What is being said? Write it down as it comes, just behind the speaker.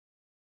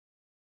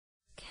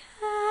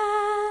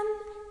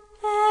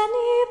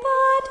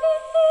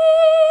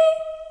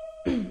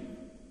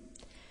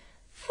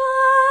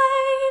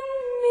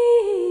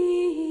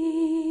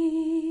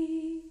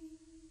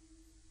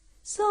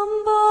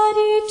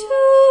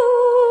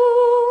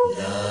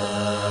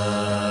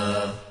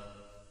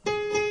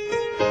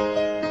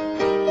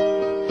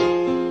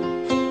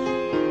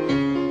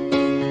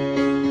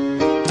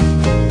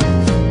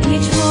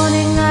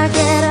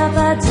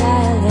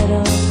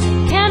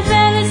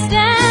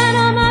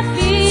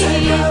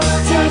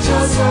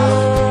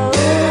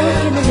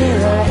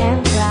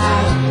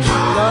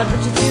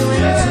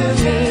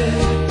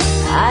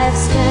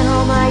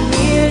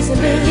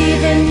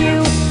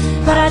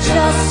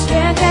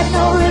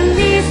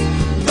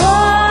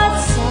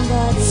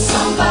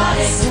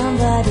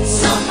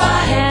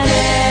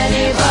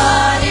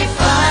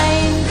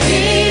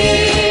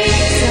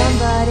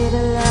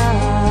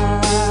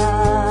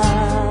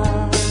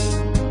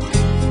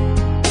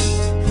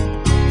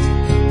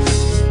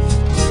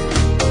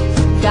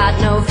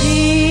no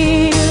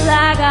feel,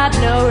 I got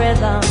no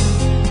rhythm.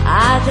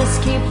 I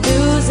just keep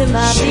losing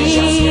my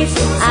beat.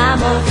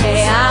 I'm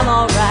okay, I'm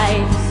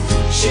alright.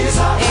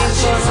 Ain't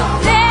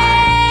gonna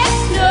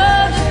make no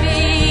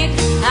defeat.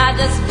 I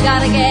just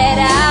gotta get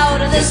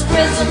out of this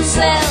prison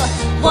cell.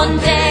 One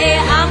day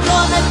I'm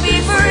gonna be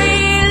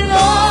free,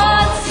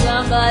 Lord.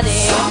 Somebody,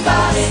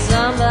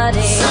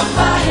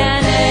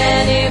 can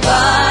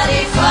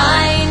anybody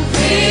find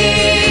me?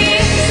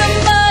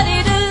 Somebody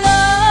to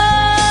love.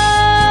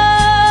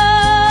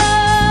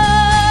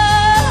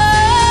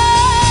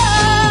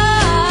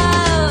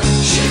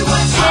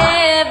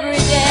 Every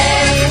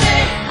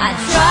day I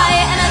try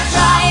and I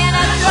try and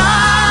I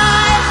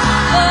try,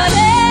 but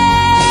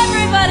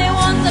everybody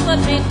wants to put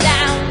me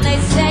down. They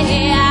say